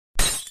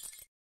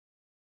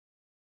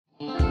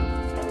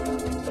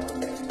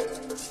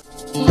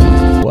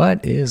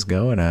What is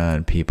going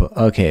on, people?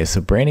 Okay,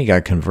 so Brandy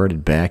got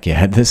converted back.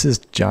 Yeah, this is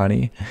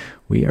Johnny.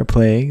 We are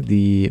playing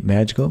the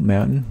Magical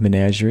Mountain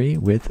Menagerie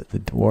with the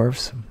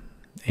Dwarfs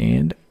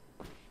and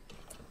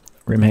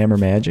Rimhammer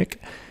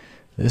magic.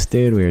 This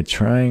dude, we are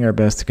trying our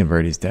best to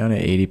convert. He's down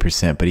at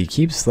 80%, but he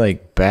keeps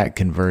like back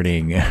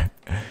converting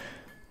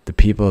the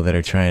people that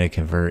are trying to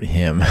convert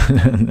him.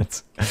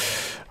 That's,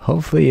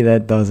 hopefully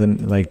that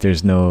doesn't, like,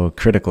 there's no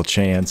critical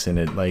chance and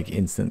it like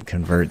instant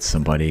converts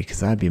somebody, because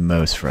that'd be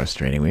most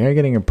frustrating. We are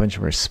getting a bunch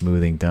of our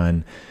smoothing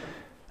done.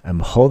 I'm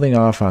holding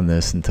off on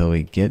this until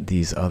we get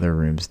these other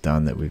rooms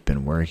done that we've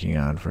been working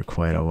on for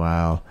quite a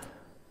while.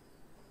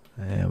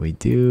 And we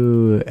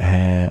do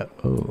have,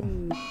 oh,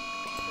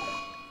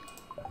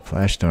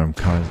 Flash Storm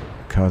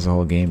caused the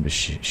whole game to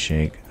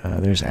shake.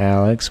 There's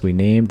Alex. We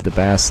named the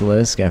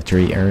Basilisk after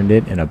he earned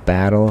it in a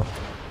battle.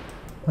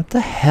 What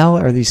the hell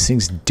are these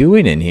things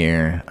doing in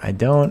here? I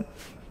don't...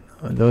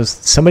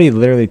 Somebody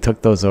literally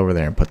took those over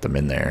there and put them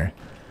in there.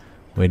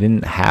 We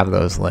didn't have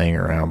those laying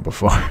around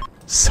before.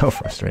 So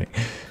frustrating.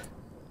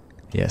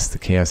 Yes, the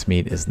Chaos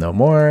Meat is no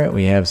more.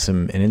 We have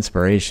an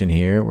inspiration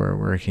here. We're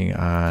working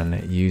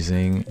on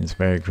using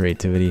inspired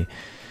creativity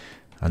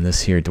on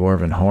this here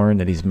dwarven horn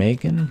that he's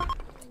making.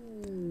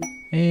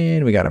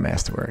 And we got a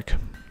masterwork.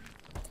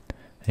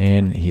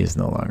 And he is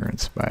no longer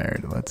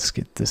inspired. Let's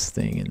get this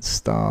thing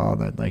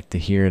installed. I'd like to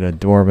hear the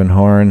dwarven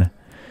horn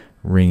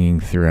ringing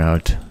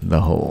throughout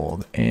the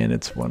hold. And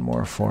it's one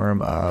more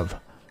form of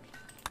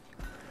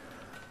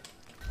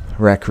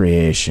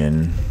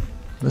recreation.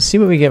 Let's see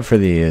what we get for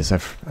these. I'm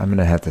going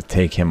to have to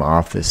take him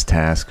off this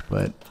task,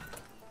 but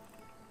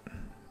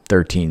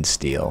 13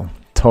 steel.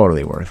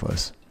 Totally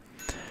worthless.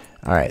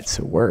 Alright,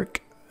 so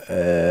work.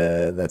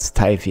 That's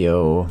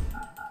Typhio.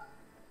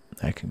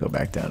 I can go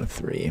back down to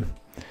 3.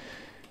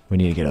 We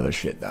need to get other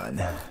shit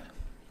done.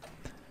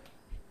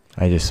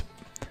 I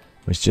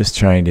was just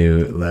trying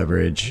to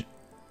leverage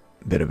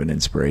a bit of an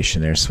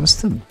inspiration there. So what's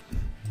the...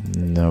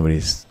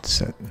 Nobody's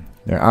set.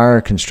 There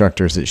are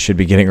constructors that should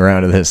be getting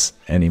around to this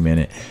any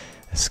minute.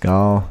 A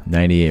skull,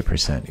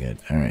 98% good.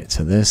 Alright,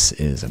 so this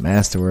is a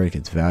masterwork.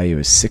 Its value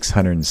is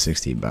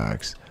 660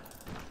 bucks.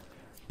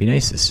 Be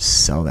nice to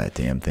just sell that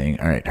damn thing.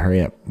 Alright,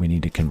 hurry up. We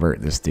need to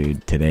convert this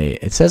dude today.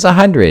 It says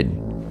 100.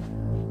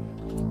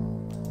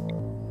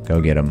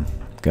 Go get him.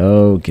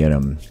 Go get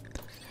him.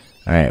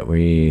 Alright,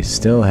 we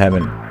still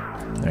haven't...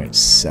 Alright,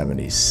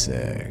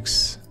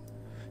 76.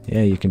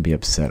 Yeah, you can be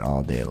upset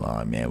all day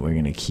long, man. We're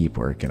going to keep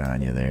working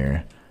on you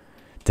there.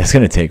 That's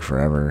going to take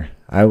forever.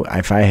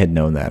 If I had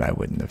known that, I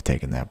wouldn't have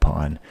taken that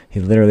pawn. He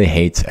literally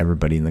hates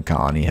everybody in the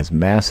colony. Has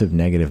massive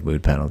negative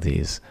mood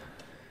penalties.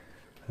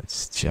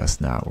 It's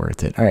just not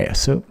worth it. Alright,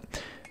 so...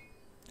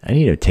 I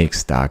need to take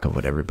stock of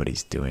what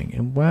everybody's doing.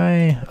 And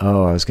why?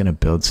 Oh, I was going to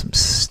build some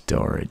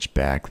storage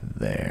back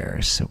there.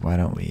 So why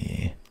don't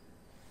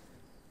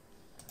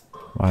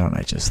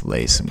I just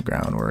lay some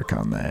groundwork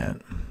on that?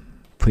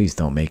 Please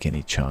don't make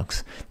any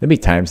chunks. There'll be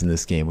times in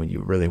this game when you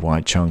really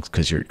want chunks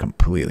because you're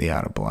completely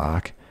out of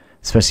block.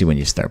 Especially when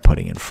you start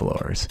putting in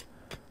floors.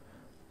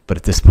 But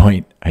at this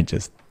point, I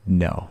just,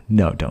 no,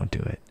 don't do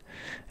it.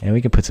 And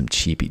we can put some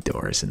cheapy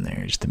doors in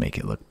there just to make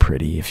it look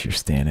pretty if you're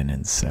standing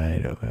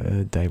inside.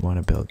 I want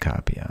to build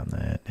copy on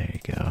that. There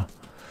you go.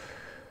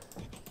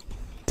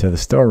 So the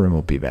storeroom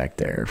will be back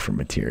there for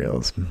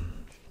materials.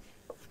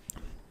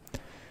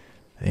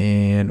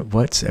 And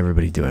what's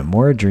everybody doing?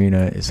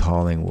 Moradrina is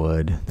hauling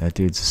wood. That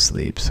dude's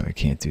asleep, so I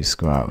can't do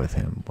squat with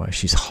him. Well,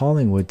 she's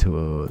hauling wood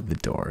to the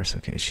doors.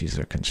 Okay, she's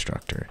a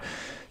constructor.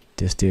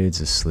 This dude's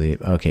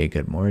asleep. Okay,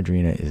 good.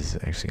 Moradrina is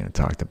actually going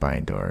to talk to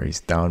Bindor. He's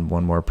down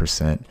 1 more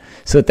 %.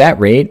 So at that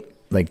rate,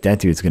 like, that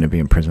dude's going to be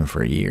in prison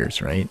for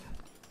years, right?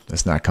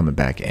 That's not coming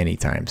back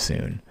anytime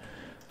soon.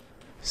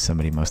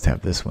 Somebody must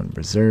have this one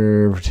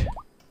reserved.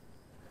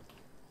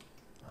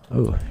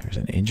 Oh, there's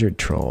an injured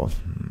troll.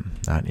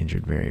 Not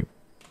injured very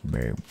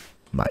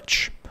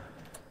much.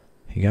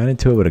 He got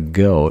into it with a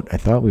goat. I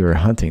thought we were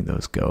hunting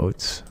those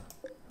goats.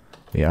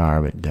 We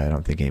are, but I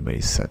don't think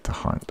anybody's set to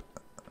hunt.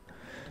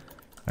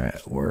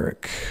 Alright,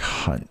 work,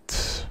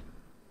 hunt.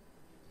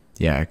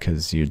 Yeah,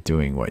 because you're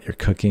doing what? You're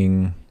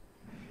cooking?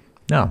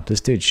 No,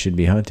 this dude should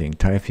be hunting.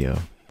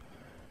 Typhio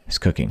is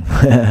cooking.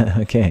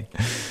 Okay,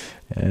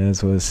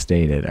 as was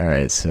stated.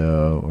 Alright,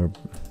 so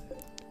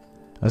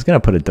I was going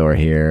to put a door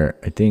here.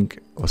 I think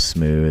we'll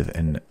smooth,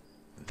 and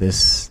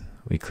this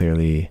we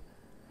clearly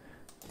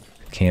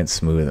can't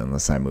smooth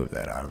unless I move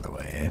that out of the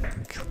way.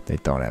 They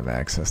don't have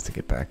access to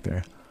get back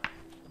there.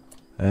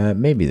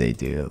 Maybe they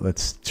do.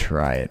 Let's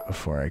try it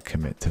before I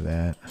commit to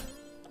that.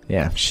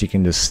 Yeah, she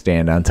can just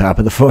stand on top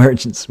of the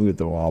forge and smooth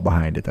the wall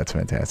behind it. That's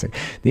fantastic.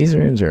 These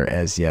rooms are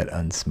as yet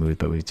unsmooth,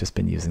 but we've just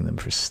been using them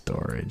for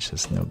storage.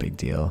 That's no big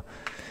deal.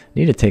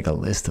 Need to take a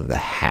list of the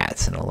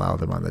hats and allow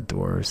them on the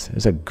doors.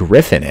 There's a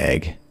griffin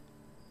egg.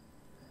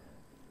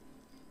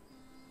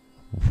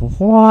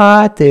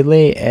 What? They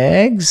lay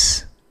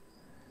eggs?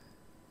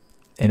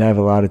 And I've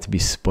allowed it to be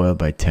spoiled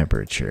by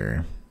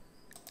temperature.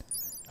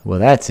 Well,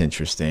 that's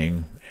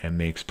interesting and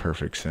makes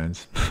perfect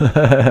sense.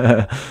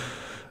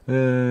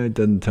 It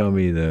doesn't tell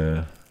me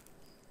the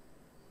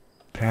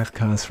Path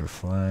cost for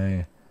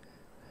fly.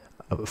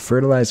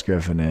 Fertilized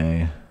griffin,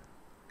 eh?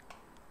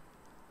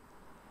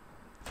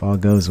 If all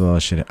goes well,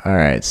 should...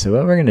 Alright, so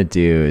what we're going to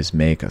do is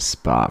make a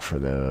spot for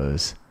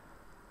those.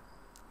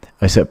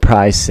 So it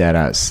probably sat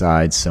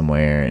outside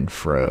somewhere and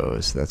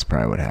froze. That's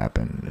probably what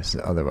happened.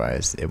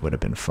 Otherwise, it would have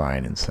been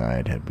fine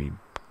inside had we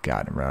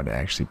gotten around to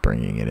actually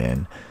bringing it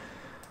in.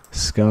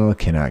 Skull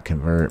cannot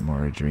convert.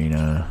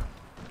 Moradrina.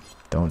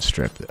 Don't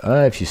strip.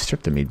 If you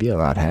stripped them, you'd be a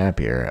lot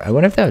happier. I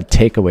wonder if that would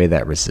take away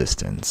that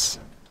resistance.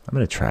 I'm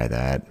going to try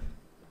that,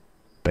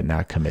 but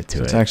not commit to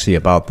it. It's actually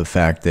about the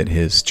fact that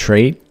his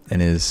trait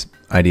and his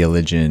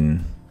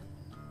ideologian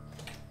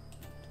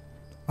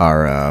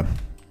are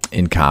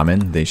in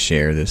common. They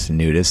share this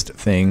nudist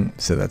thing,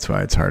 so that's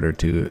why it's harder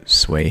to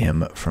sway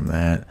him from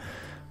that.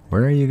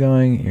 Where are you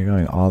going? You're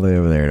going all the way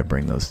over there to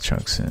bring those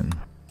chunks in.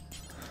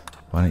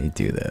 Why don't you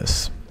do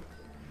this?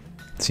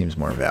 It seems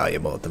more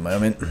valuable at the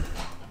moment.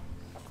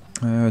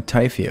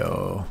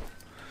 Typhio.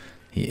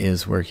 He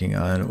is working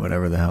on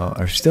whatever the hell.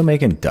 Are we still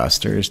making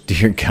dusters?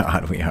 Dear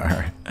God, we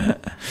are.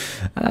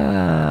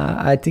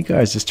 I think I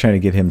was just trying to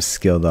get him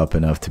skilled up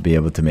enough to be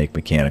able to make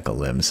mechanical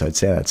limbs, so I'd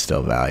say that's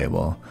still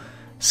valuable.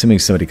 Assuming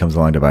somebody comes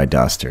along to buy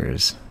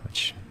dusters,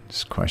 which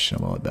is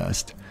questionable at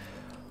best.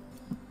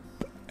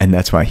 And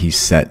that's why he's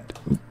set.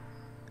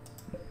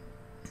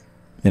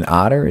 An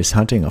otter is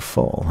hunting a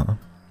foal, huh?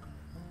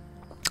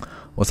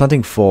 Well, it's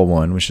hunting full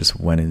one, which just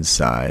went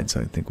inside,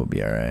 so I think we'll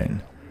be alright.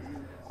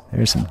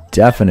 There's some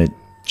definite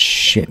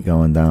shit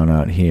going down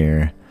out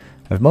here.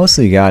 I've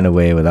mostly gotten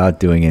away without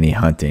doing any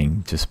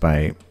hunting, just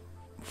by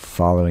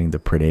following the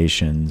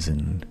predations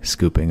and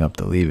scooping up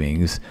the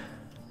leavings.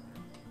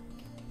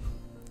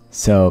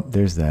 So,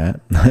 there's that.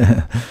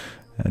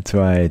 That's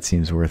why it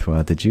seems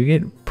worthwhile. Did you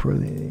get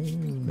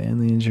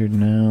badly injured?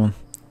 No.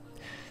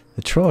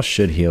 The troll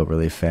should heal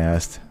really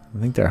fast. I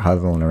think they're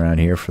huddling around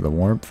here for the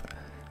warmth.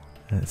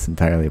 That's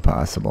entirely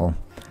possible.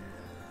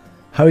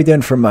 How are we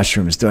doing for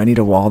mushrooms? Do I need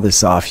to wall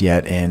this off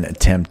yet and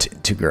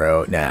attempt to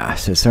grow? Nah,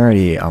 so it's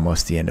already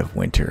almost the end of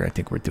winter. I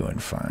think we're doing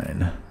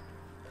fine.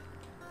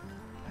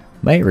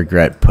 Might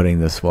regret putting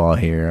this wall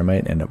here. I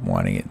might end up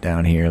wanting it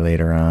down here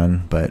later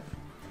on, but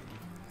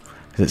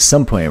at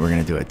some point we're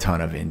going to do a ton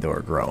of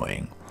indoor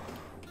growing.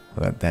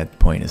 Well, that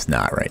point is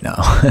not right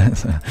now.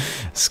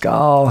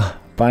 Skull,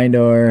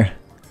 Bindor.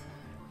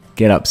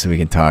 Get up so we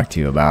can talk to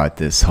you about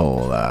this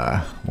whole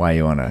why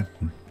you want to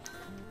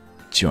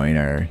join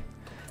our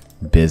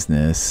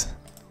business.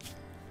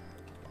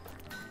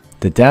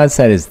 The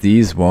downside is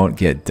these won't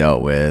get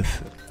dealt with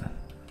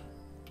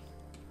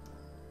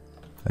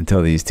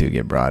until these two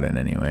get brought in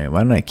anyway. Why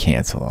don't I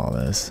cancel all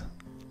this?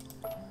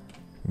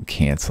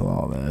 Cancel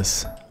all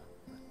this.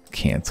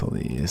 Cancel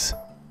these.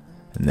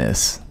 And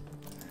this.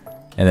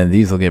 And then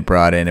these will get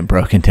brought in and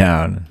broken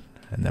down.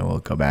 And then we'll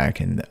go back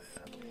and...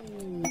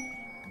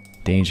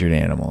 Endangered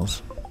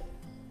animals.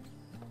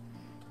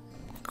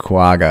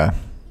 Quagga.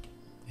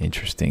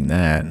 Interesting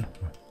that.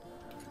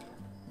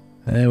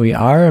 We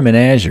are a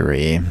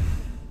menagerie.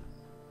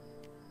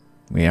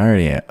 We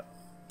already...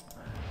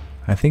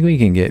 I think we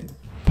can get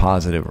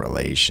positive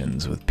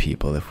relations with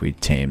people if we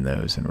tame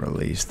those and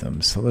release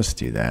them. So let's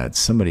do that.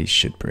 Somebody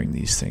should bring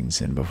these things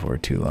in before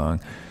too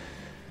long.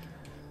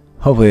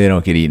 Hopefully they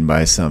don't get eaten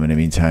by some in the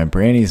meantime.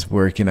 Brandy's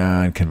working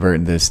on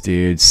converting this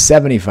dude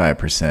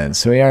 75%.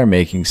 So we are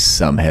making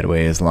some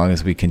headway. As long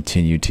as we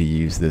continue to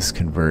use this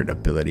convert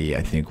ability,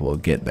 I think we'll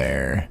get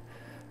there.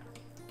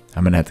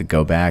 I'm going to have to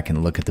go back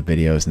and look at the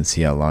videos and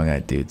see how long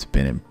that dude's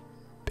been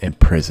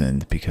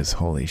imprisoned. Because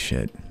holy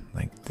shit,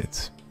 like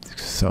it's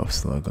so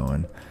slow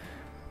going.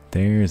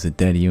 There's a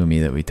dead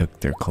Yumi that we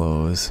took their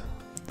clothes.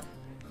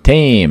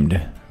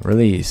 Tamed.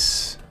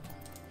 Release.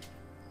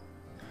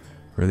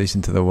 Release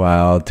into the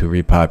wild to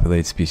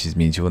repopulate species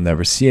means you will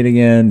never see it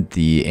again.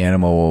 The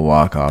animal will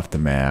walk off the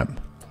map.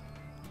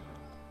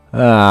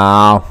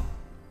 Oh.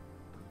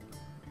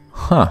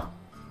 Huh.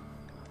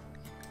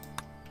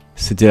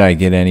 So did I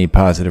get any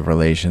positive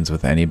relations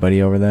with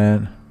anybody over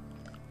that?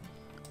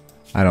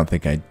 I don't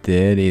think I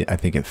did. I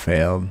think it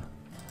failed.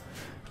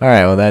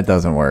 Alright, well that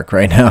doesn't work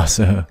right now.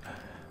 So,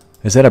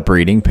 is that a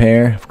breeding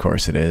pair? Of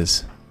course it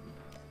is.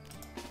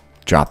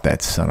 Drop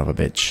that son of a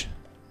bitch.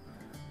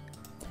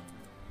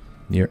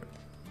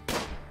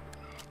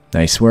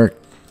 Nice work,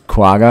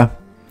 Quagga.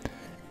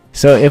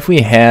 So if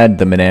we had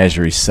the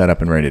menagerie set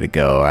up and ready to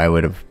go, I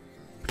would have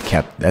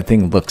kept... That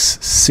thing looks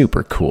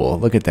super cool.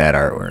 Look at that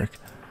artwork.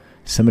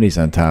 Somebody's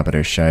on top of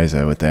their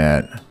shiza with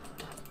that.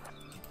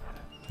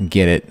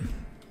 Get it.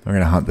 We're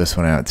going to hunt this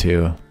one out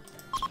too.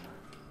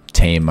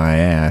 Tame my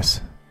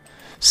ass.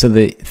 So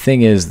the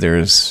thing is,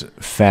 there's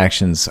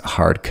factions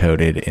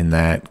hard-coded in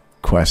that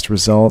quest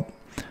result,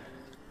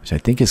 which I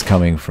think is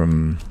coming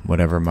from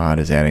whatever mod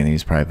is adding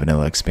these, probably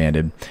vanilla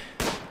expanded.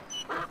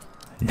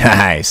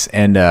 Nice.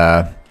 And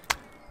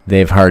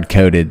they've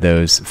hard-coded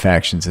those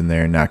factions in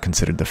there and not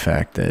considered the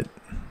fact that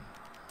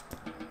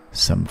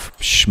some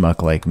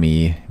schmuck like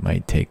me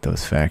might take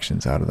those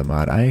factions out of the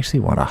mod. I actually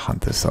want to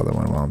hunt this other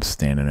one while I'm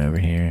standing over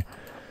here.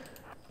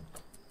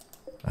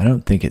 I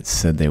don't think it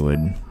said they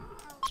would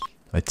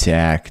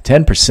Attack.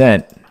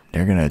 10%.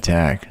 They're going to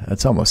attack.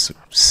 That's almost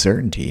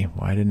certainty.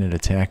 Why didn't it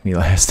attack me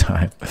last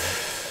time?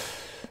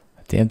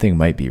 Damn thing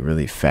might be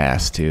really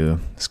fast, too.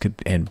 This could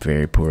end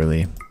very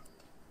poorly.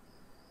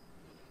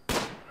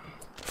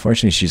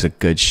 Fortunately, she's a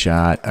good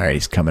shot. All right,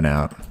 he's coming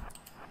out.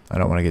 I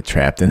don't want to get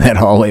trapped in that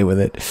hallway with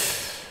it.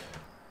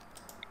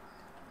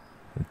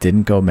 It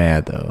didn't go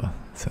mad, though,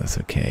 so that's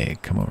okay.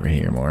 Come over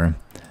here more.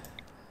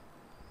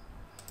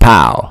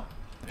 Pow!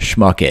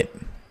 Schmuck it.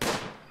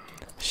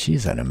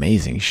 She's an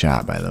amazing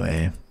shot, by the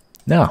way.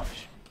 No,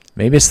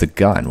 maybe it's the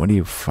gun. What are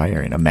you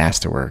firing? A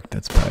masterwork.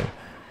 That's probably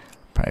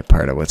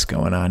part of what's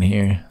going on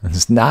here.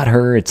 It's not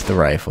her, it's the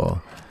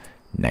rifle.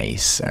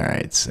 Nice. All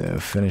right, so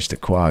finish the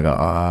quagga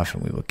off,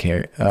 and we will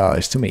carry. Oh,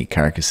 there's too many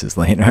carcasses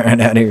laying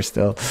around out here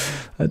still.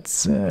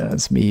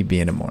 That's me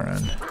being a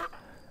moron.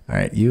 All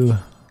right, you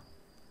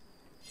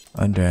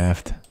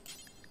undraft.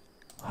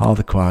 Haul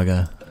the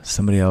quagga.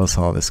 Somebody else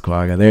haul this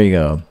quagga. There you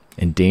go.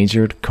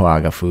 Endangered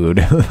quagga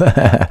food.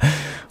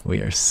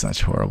 We are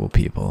such horrible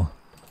people.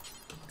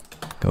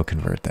 Go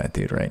convert that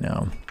dude right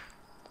now.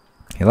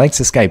 He likes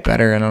this guy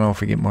better. I don't know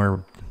if we get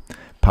more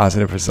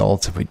positive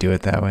results if we do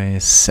it that way.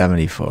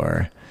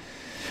 74.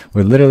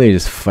 We're literally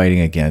just fighting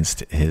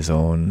against his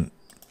own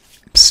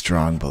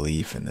strong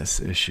belief in this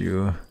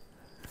issue.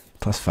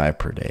 +5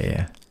 per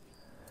day.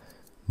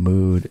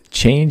 Mood.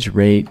 Change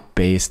rate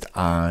based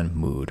on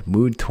mood.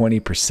 Mood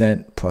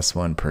 20%,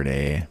 +1 per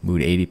day.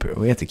 Mood 80%.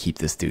 We have to keep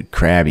this dude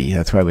crabby.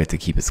 That's why we have to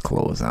keep his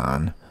clothes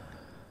on.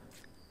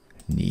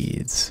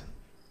 Needs.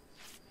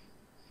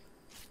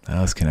 What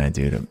else can I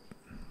do to...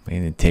 We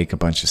need to take a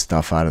bunch of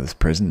stuff out of this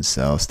prison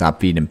cell.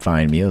 Stop feeding him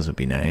fine meals would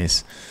be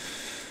nice.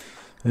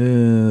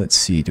 Let's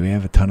see. Do we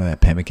have a ton of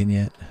that pemmican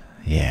yet?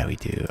 Yeah, we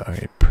do. All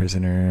right,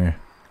 prisoner.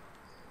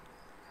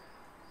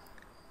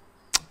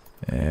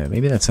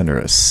 Maybe that's under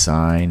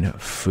assign.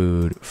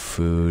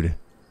 Food.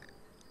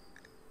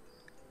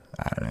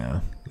 I don't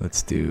know.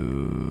 Let's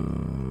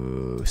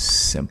do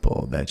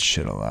simple. That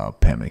should allow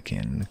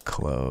pemmican.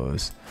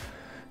 Close.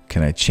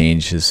 Can I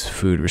change his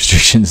food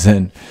restrictions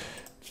then?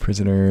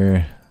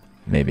 Prisoner.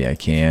 Maybe I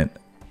can't.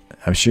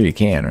 I'm sure you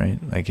can, right?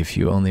 Like if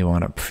you only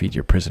want to feed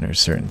your prisoners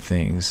certain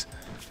things.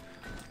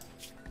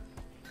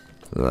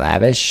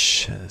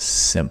 Lavish.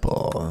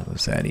 Simple.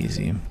 Was that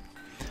easy?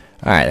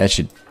 Alright, that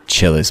should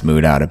chill his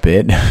mood out a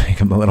bit. Make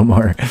him a little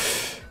more...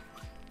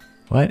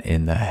 What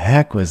in the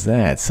heck was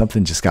that?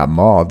 Something just got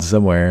mauled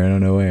somewhere. I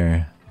don't know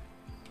where.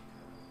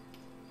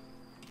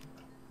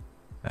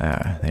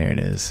 Ah, there it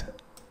is.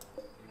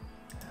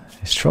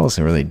 His trolls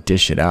can really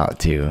dish it out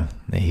too.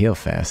 They heal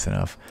fast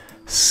enough.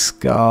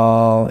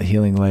 Skull,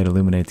 healing light,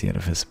 illuminate the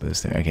edifice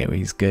booster. Okay, well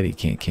he's good. He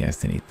can't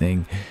cast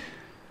anything.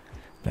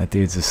 That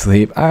dude's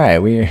asleep.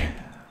 Alright, we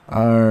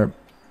are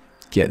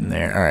getting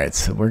there. Alright,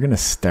 so we're going to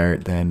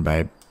start then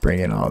by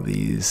bringing all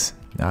these,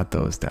 not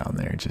those down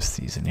there, just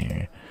these in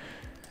here.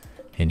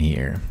 In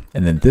here.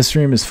 And then this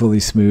room is fully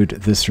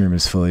smooth. This room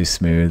is fully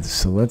smooth.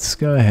 So let's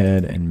go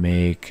ahead and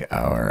make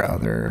our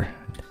other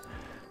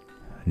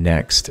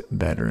next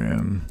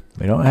bedroom.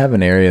 We don't have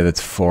an area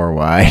that's 4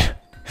 wide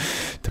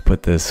to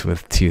put this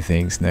with 2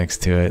 things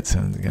next to it, so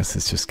I guess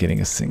it's just getting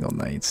a single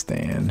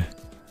nightstand.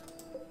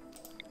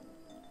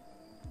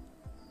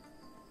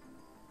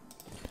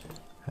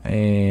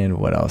 And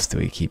what else do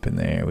we keep in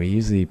there? We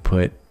usually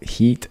put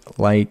heat,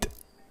 light.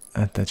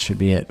 That should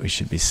be it. We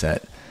should be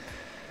set.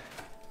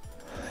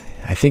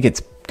 I think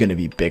it's going to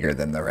be bigger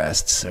than the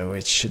rest, so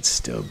it should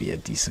still be a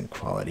decent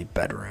quality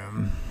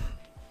bedroom.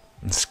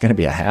 It's going to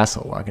be a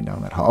hassle walking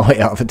down that hallway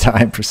all the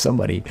time for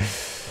somebody.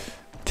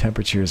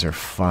 Temperatures are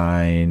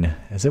fine.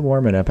 Is it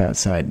warming up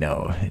outside?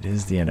 No. It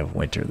is the end of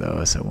winter,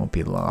 though, so it won't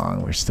be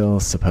long. We're still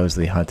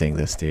supposedly hunting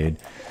this dude.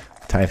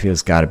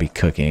 Typhio's got to be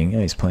cooking.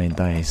 Yeah, he's playing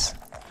dice.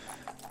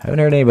 Haven't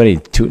heard anybody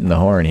tooting the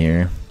horn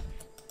here.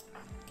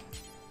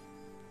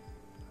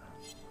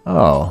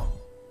 Oh.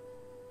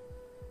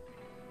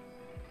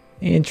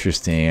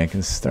 Interesting. I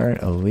can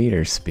start a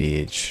leader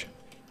speech.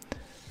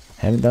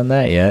 Haven't done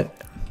that yet.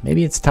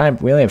 Maybe it's time.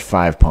 We only have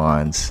 5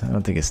 pawns. I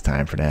don't think it's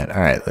time for that.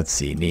 All right, let's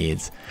see.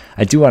 Needs.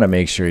 I do want to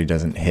make sure he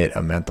doesn't hit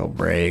a mental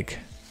break.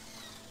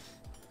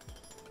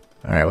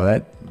 All right, well,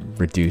 that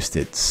reduced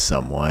it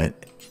somewhat.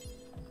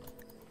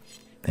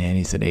 And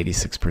he's at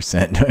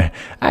 86%.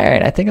 All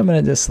right, I think I'm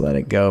going to just let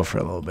it go for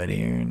a little bit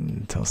here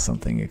until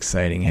something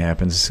exciting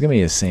happens. It's going to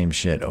be the same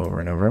shit over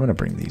and over. I'm going to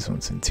bring these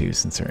ones in too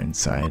since they're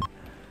inside.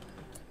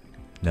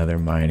 Another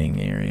mining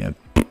area.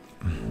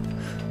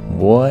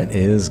 What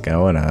is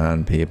going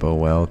on, people?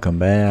 Welcome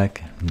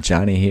back.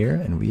 Johnny here,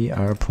 and we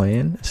are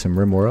playing some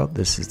RimWorld.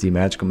 This is the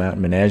Magical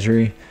Mountain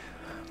Menagerie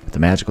with the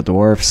magical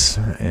dwarfs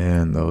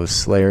and those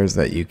slayers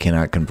that you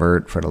cannot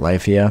convert for the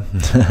life of you.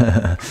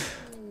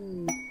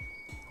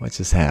 What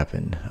just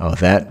happened? Oh,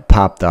 that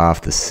popped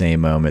off the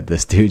same moment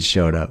this dude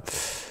showed up.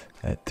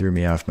 That threw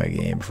me off my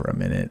game for a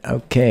minute.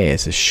 Okay,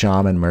 it's a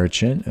shaman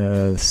merchant.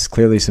 There's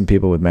clearly some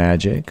people with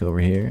magic over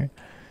here.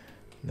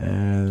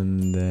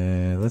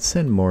 And let's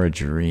send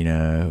Menagerie,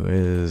 who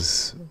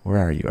is... Where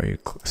are you? Are you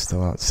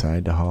still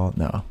outside the hall?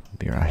 No,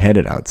 you're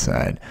headed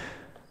outside.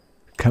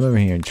 come over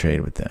here and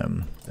trade with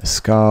them. The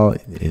skull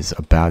is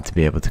about to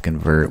be able to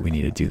convert. We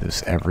need to do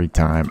this every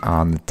time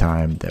on the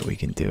time that we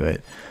can do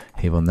it.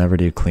 He will never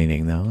do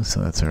cleaning though, so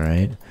that's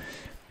alright.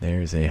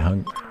 There's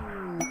a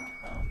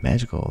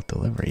magical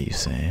delivery, you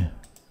say?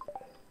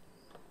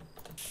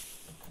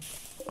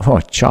 Oh,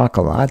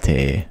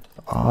 chocolate.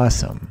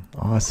 Awesome.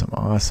 Awesome.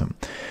 Awesome.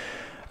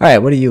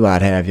 Alright, what do you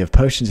lot have? You have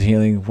potions of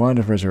healing, wand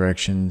of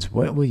resurrections.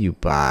 What will you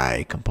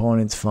buy?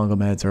 Components, fungal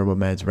meds, herbal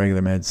meds,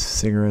 regular meds,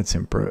 cigarettes,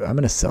 I'm going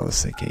to sell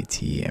this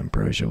AKT.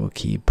 Ambrosia will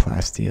keep.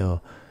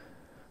 Plasteel.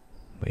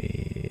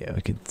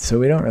 So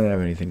we don't really have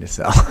anything to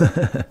sell.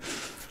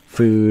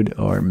 Food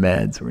or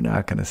meds. We're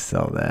not going to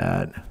sell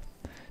that.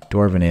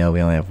 Dwarven ale,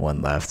 we only have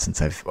one left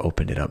since I've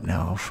opened it up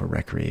now for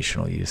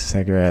recreational use.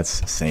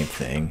 Cigarettes, same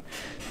thing.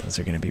 Those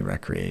are going to be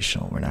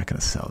recreational. We're not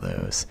going to sell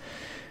those.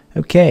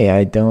 Okay,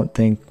 I don't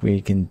think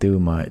we can do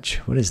much.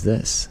 What is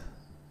this?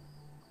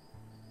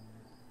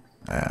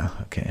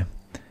 Ah, okay.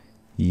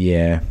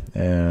 Yeah,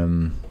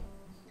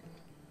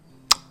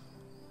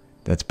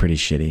 that's pretty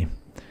shitty.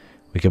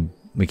 We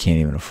can't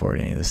even afford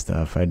any of this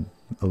stuff. A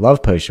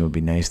love potion would be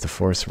nice to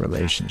force a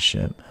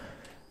relationship.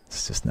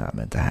 It's just not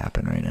meant to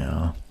happen right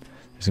now.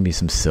 There's gonna be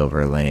some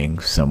silver laying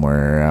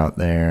somewhere out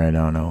there. I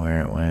don't know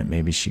where it went.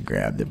 Maybe she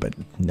grabbed it, but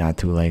not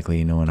too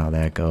likely knowing how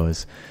that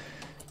goes.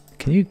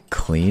 Can you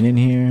clean in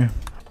here?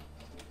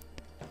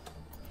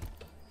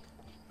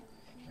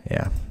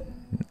 Yeah.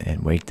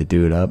 And wake the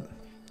dude up.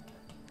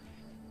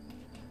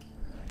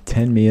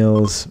 10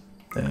 meals.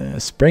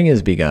 Spring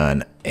has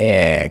begun.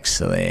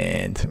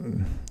 Excellent.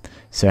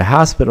 So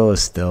hospital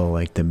is still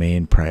like the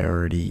main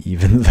priority,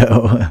 even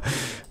though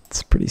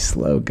it's pretty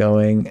slow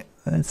going.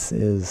 This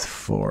is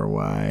 4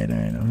 wide. All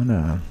right, I'm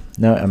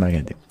not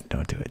gonna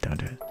don't do it.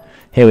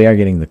 Hey, we are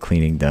getting the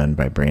cleaning done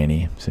by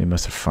Branny, so we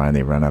must have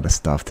finally run out of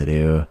stuff to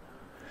do.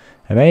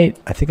 I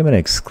think I'm gonna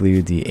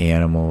exclude the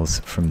animals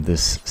from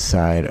this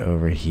side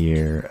over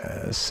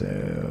here,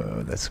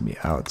 so that's gonna be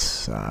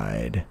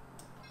outside.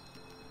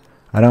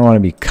 I don't want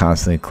to be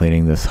constantly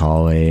cleaning this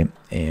hallway,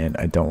 and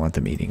I don't want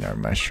them eating our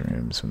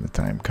mushrooms when the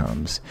time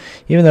comes,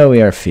 even though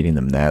we are feeding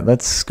them that.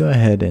 Let's go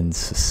ahead and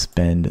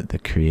suspend the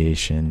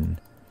creation.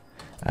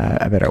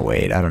 I better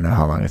wait. I don't know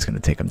how long it's going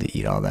to take them to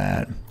eat all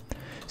that.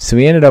 So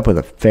we ended up with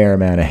a fair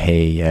amount of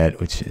hay yet,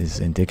 which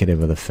is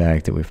indicative of the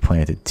fact that we've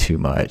planted too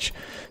much.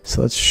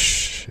 So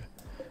let's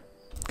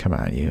come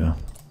on, you.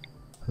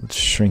 Let's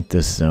shrink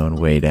this zone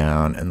way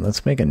down, and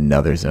let's make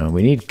another zone.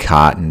 We need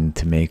cotton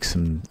to make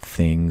some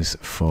things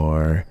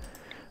for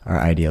our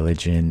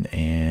ideologian,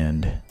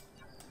 and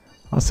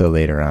also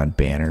later on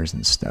banners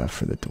and stuff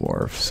for the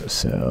dwarfs.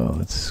 So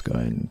let's go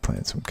ahead and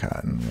plant some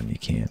cotton when you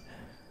can.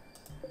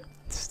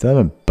 Still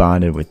haven't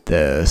bonded with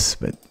this,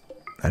 but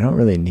I don't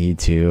really need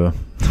to.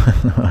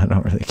 I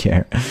don't really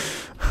care.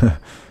 I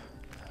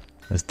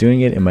was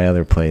doing it in my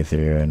other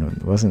playthrough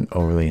and wasn't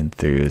overly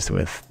enthused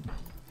with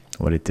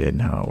what it did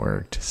and how it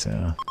worked.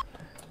 So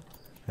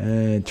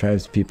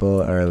tribes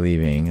people are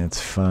leaving. That's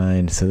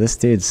fine. So this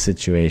dude's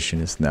situation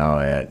is now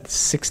at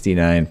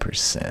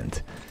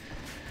 69%.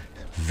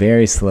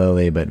 Very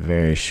slowly but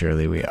very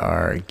surely we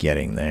are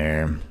getting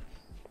there.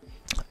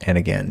 And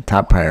again,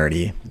 top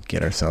priority,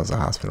 get ourselves a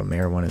hospital.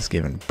 Mayor 1 has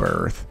given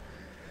birth.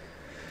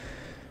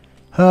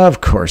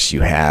 Of course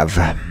you have.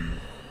 At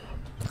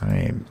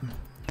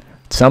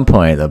some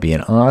point, there'll be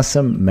an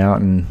awesome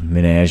mountain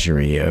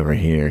menagerie over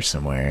here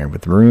somewhere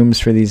with rooms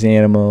for these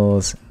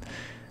animals.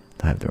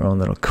 They'll have their own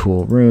little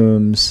cool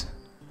rooms.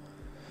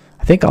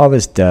 I think all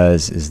this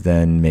does is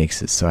then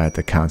makes it so I have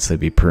to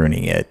constantly be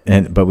pruning it.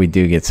 But we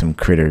do get some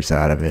critters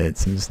out of it,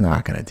 so I'm just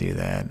not going to do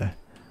that.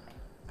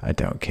 I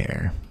don't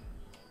care.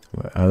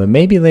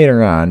 Maybe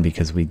later on,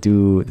 because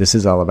this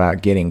is all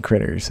about getting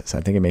critters, so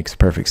I think it makes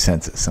perfect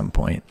sense at some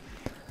point.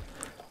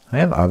 I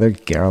have other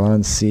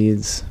Garlon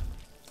seeds.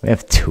 We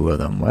have 2 of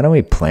them. Why don't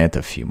we plant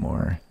a few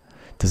more?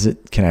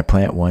 Can I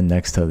plant one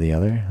next to the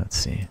other? Let's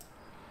see.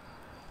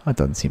 Oh, it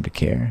doesn't seem to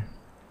care.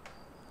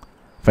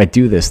 If I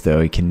do this though,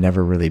 it can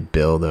never really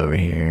build over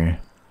here.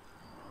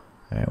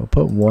 Alright, we'll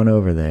put one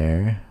over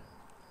there.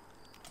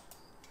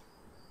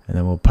 And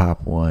then we'll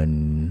pop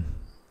one.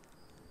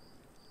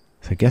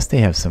 So I guess they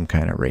have some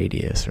kind of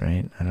radius,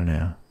 right? I don't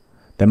know.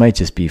 That might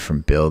just be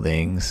from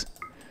buildings.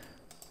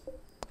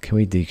 Can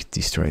we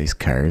destroy these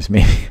cars?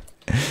 Maybe.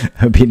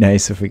 It would be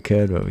nice if we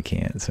could, but we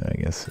can't. So I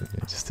guess it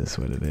just is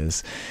what it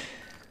is.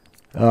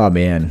 Oh,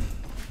 man.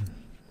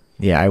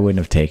 Yeah, I wouldn't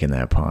have taken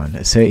that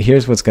pawn. So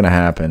here's what's going to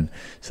happen.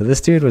 So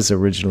this dude was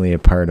originally a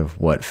part of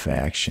what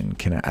faction?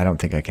 I don't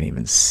think I can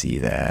even see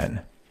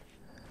that.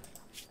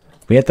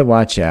 We have to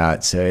watch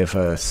out. So if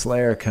a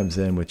Slayer comes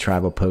in with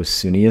tribal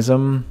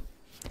post-Sunnism,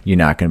 you're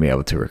not going to be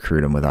able to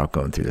recruit him without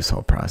going through this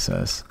whole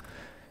process.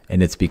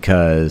 And it's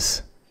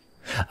because...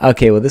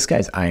 Okay, well, this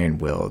guy's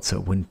iron-willed, so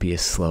it wouldn't be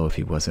as slow if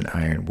he wasn't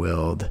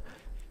iron-willed.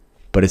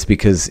 But it's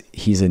because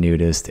he's a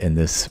nudist, and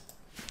this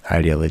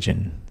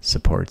ideologian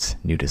supports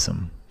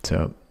nudism.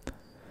 So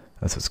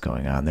that's what's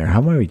going on there. How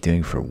much are we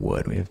doing for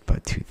wood? We have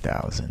about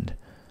 2,000.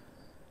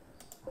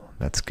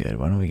 That's good.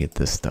 Why don't we get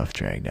this stuff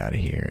dragged out of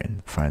here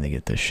and finally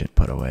get this shit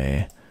put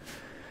away?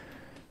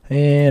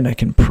 And I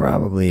can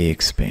probably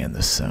expand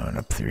the zone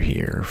up through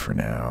here for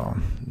now.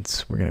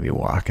 We're going to be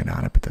walking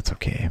on it, but that's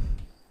okay.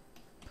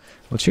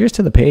 Well, cheers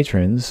to the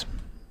patrons.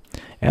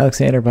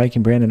 Alexander,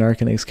 Viking, Brandon,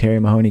 Arcanix, Carrie,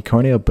 Mahoney,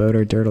 Corneo,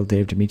 Boder, Dirtle,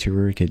 Dave, Dimitri,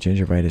 Rurika,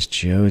 Gingervitis,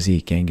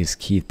 Josie, Genghis,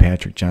 Keith,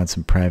 Patrick,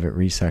 Johnson, Private,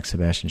 Resock,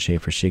 Sebastian,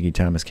 Schaefer, Shiggy,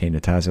 Thomas, K,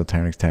 Natazio,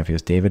 Tyrnix,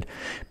 Tafios, David,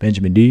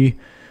 Benjamin D.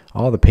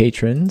 All the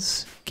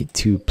patrons get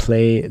to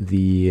play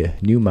the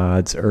new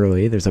mods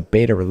early. There's a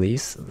beta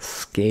release,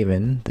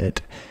 Skaven,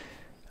 that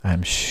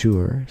I'm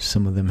sure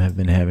some of them have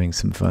been having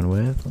some fun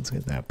with. Let's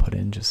get that put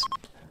in. Just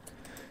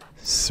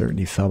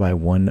certainly fell by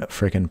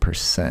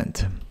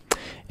 1%.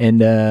 And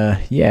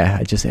yeah,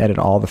 I just added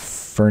all the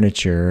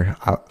furniture,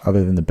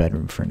 other than the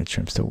bedroom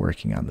furniture. I'm still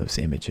working on those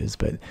images,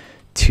 but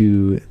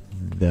to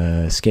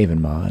the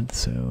Skaven mod.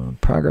 So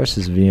progress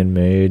is being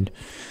made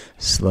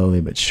slowly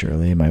but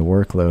surely. My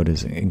workload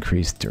has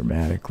increased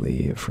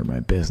dramatically for my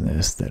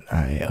business that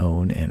I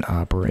own and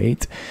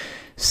operate.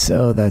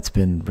 So that's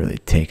been really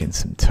taking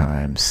some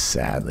time,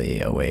 sadly,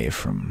 away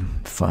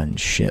from fun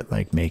shit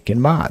like making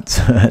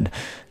mods.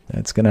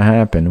 That's going to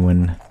happen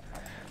when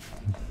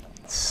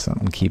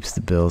something keeps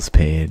the bills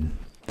paid.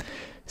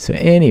 So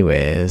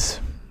anyways,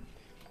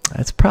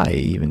 that's probably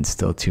even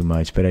still too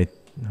much, but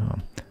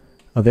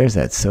oh, there's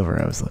that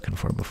silver I was looking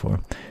for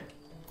before.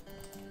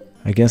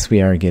 I guess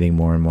we are getting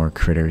more and more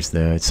critters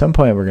though. At some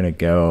point we're going to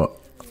go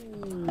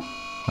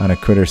on a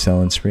critter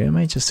selling spree. I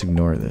might just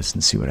ignore this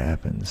and see what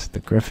happens. The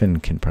griffin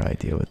can probably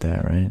deal with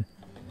that, right?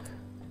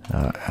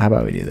 How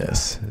about we do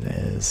this?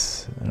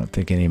 I don't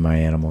think any of my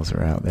animals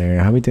are out there.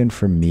 How are we doing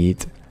for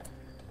meat?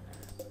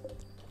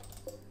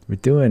 We're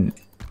doing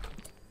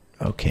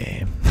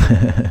okay.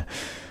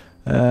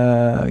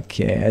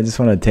 Okay, I just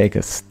want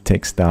to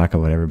take stock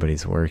of what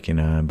everybody's working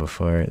on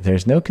before.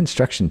 There's no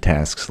construction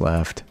tasks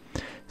left,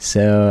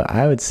 so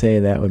I would say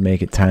that would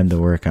make it time to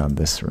work on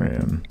this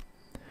room.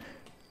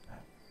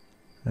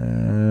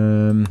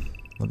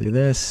 We'll do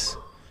this.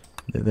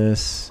 Do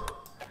this.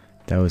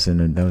 That was a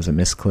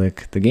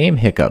misclick. The game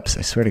hiccups.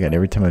 I swear to God,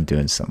 every time I'm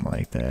doing something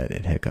like that,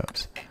 it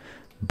hiccups,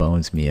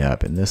 bones me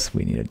up. And this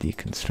we need to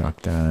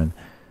deconstruct on.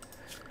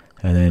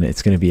 And then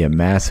it's going to be a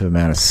massive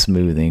amount of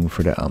smoothing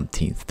for the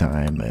umpteenth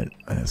time. But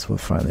as we'll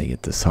finally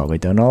get this hallway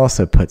done, I'll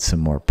also put some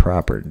more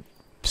proper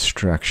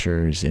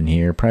structures in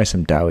here. Probably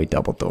some Dowie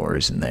double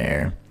doors in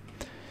there.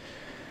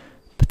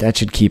 But that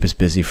should keep us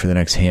busy for the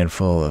next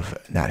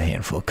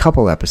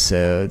couple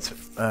episodes.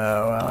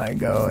 While I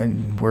go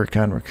and work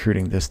on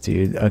recruiting this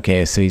dude.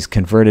 Okay, so he's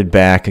converted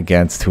back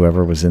against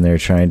whoever was in there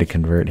trying to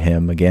convert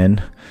him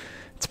again.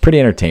 It's pretty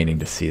entertaining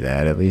to see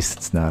that. At least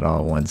it's not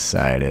all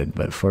one-sided.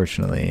 But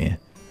fortunately,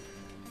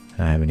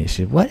 I have an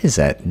issue. What is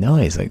that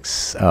noise? Like,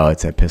 oh,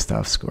 it's that pissed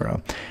off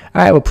squirrel.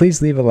 All right, well,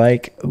 please leave a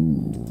like.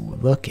 Ooh,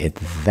 look at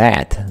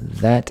that.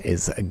 That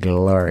is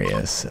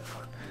glorious.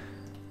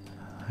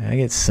 I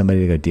get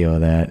somebody to go deal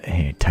with that.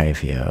 Hey,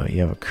 Typhio,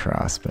 you have a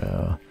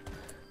crossbow.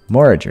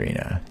 More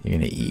Adrena, you're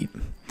going to eat.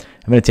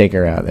 I'm going to take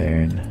her out there,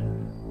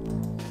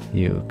 and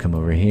you come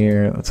over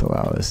here. Let's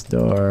allow this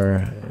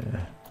door.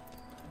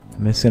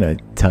 I'm just going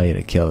to tell you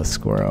to kill the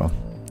squirrel.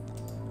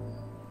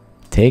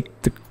 Take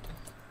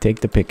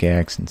the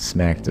pickaxe and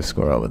smack the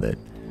squirrel with it.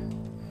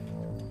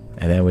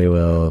 And then we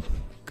will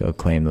go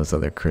claim those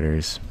other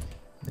critters.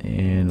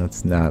 And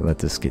let's not let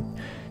this get...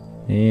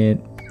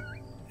 And...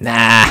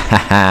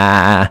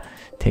 Nah!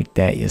 Take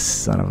that, you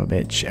son of a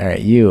bitch. Alright,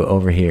 you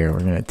over here. We're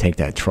going to take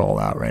that troll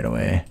out right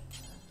away.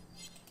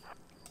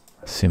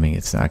 Assuming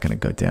it's not going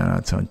to go down on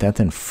its own. Death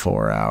in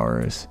 4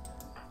 hours.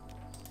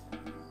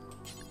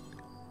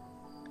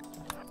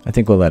 I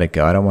think we'll let it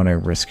go. I don't want to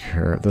risk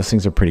her. Those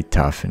things are pretty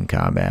tough in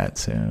combat,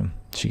 so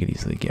she could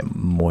easily get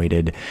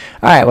moited.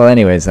 Alright, well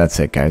anyways, that's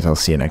it guys. I'll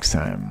see you next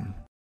time.